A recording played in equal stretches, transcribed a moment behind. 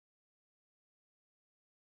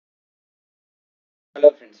Hello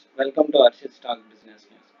friends, welcome to Arshid Stock Business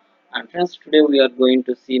News. And friends, today we are going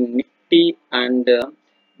to see Nifty and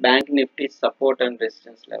Bank Nifty support and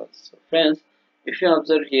resistance levels. So friends, if you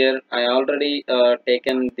observe here, I already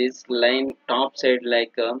taken this line top side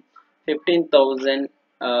like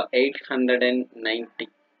 15,890.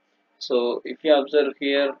 So if you observe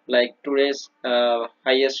here, like today's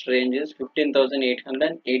highest range is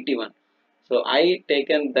 15,881. So I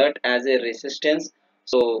taken that as a resistance.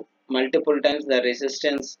 So multiple times the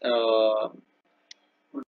resistance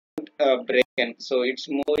broken. So it's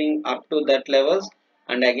moving up to that levels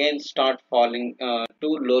and again start falling to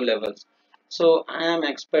low levels. So I am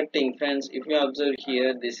expecting friends, if you observe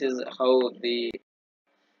here, this is how the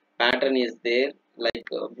pattern is there, like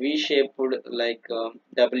V-shaped, like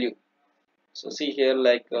W. So see here,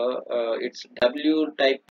 like it's W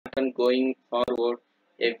type pattern going forward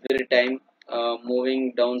every time,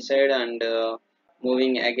 moving downside and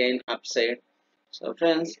moving again upside. So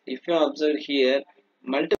friends, if you observe here,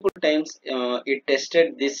 multiple times it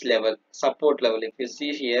tested this level, support level. If you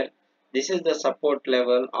see here, this is the support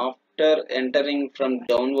level. After entering from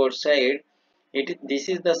downward side, this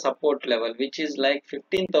is the support level, which is like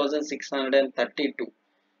 15,632.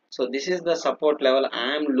 So this is the support level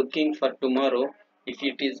I am looking for tomorrow if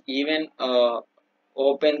it is even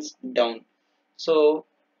opens down. So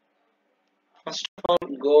first of all,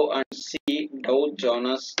 go and see Dow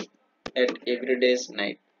Jones at everyday's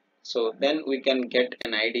night. So then we can get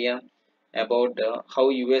an idea about how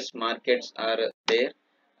US markets are there,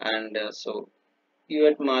 and so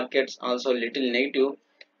US markets also little negative.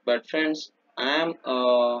 But friends, I am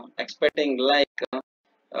expecting like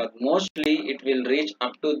mostly it will reach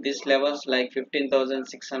up to this levels like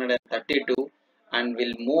 15,632 and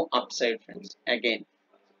will move upside friends again,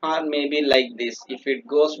 or maybe like this. If it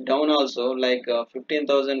goes down also like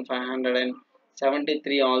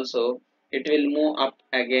 15,573 also, it will move up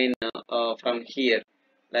again from here,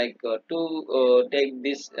 like to take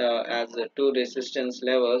this as two resistance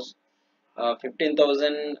levels,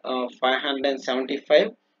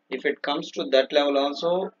 15,575. If it comes to that level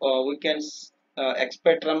also, we can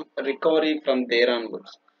expect some recovery from there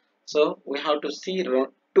onwards. So we have to see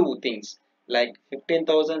two things, like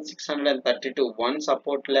 15,632 one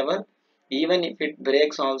support level. Even if it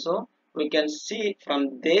breaks also, we can see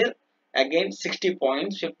from there again 60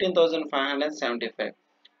 points, 15,575.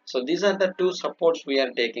 So these are the two supports we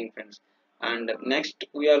are taking friends. And next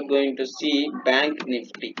we are going to see Bank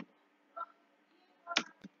Nifty.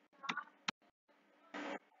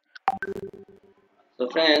 So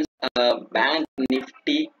friends, Bank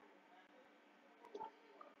Nifty.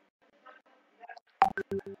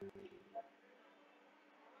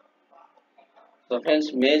 So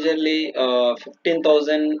friends, majorly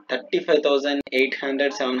 15,000,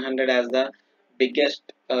 35,800, 700 as the biggest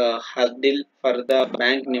hurdle for the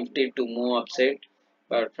Bank Nifty to move upside.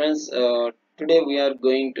 But friends, today we are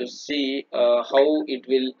going to see how it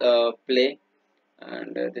will play.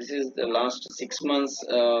 And this is the last 6 months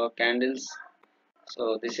candles.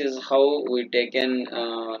 So this is how we taken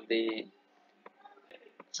the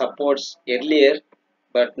supports earlier.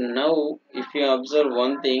 But now if you observe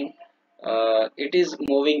one thing, it is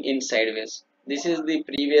moving in sideways. This is the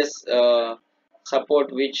previous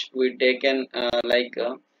support which we taken like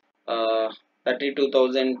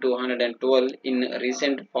 32,212 in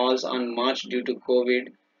recent falls on March due to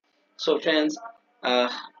COVID. So friends, uh,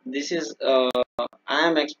 this is I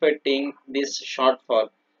am expecting this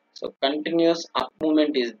shortfall. So continuous up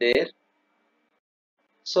movement is there.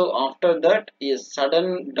 So after that is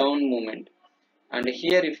sudden down movement, and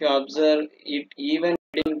here if you observe, it even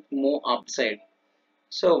didn't move upside.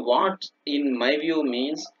 So what in my view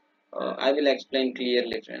means, I will explain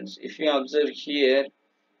clearly friends. If you observe here,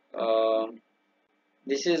 uh,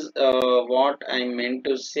 this is what I meant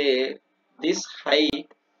to say, this high.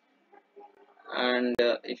 And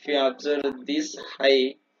if you observe this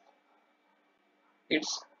high,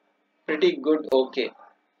 it's pretty good, okay.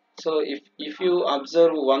 So if you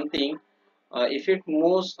observe one thing, if it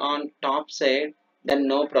moves on top side, then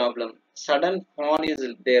no problem. Sudden fall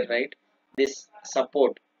is there, right? This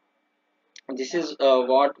support, this is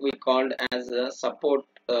what we called as a support,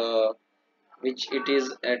 which it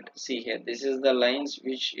is at, see here, this is the lines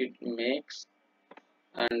which it makes,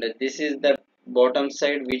 and this is the bottom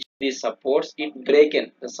side which the supports it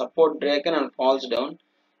breaken, the support breaken and falls down.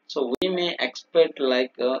 So we may expect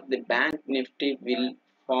like the Bank Nifty will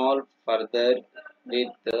fall further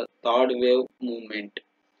with the third wave movement.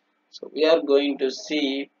 So we are going to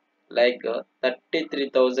see like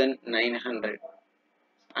 33,900.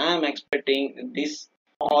 I am expecting this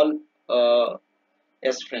fall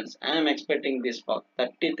Yes friends, I am expecting this for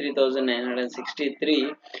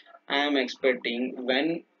 33,963. I am expecting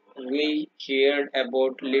when we heard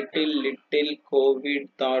about little COVID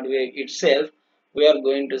third wave itself, we are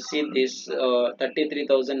going to see this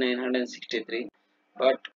 33,963.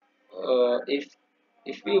 But if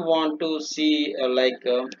we want to see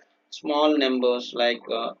small numbers like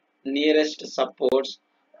nearest supports,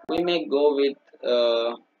 we may go with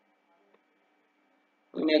uh,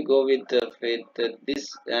 this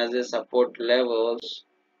as a support levels.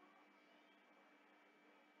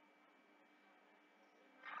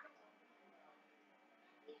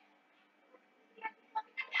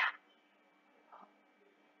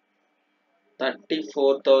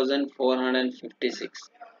 34,456.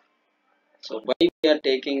 So why we are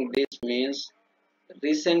taking this means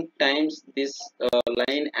recent times this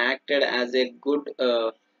line acted as a good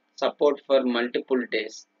support for multiple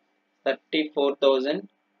days.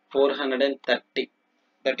 34,430,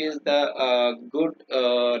 that is the good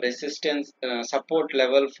resistance support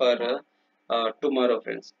level for tomorrow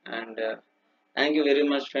friends. And thank you very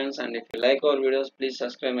much friends, and if you like our videos, please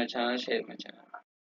subscribe my channel, share my channel.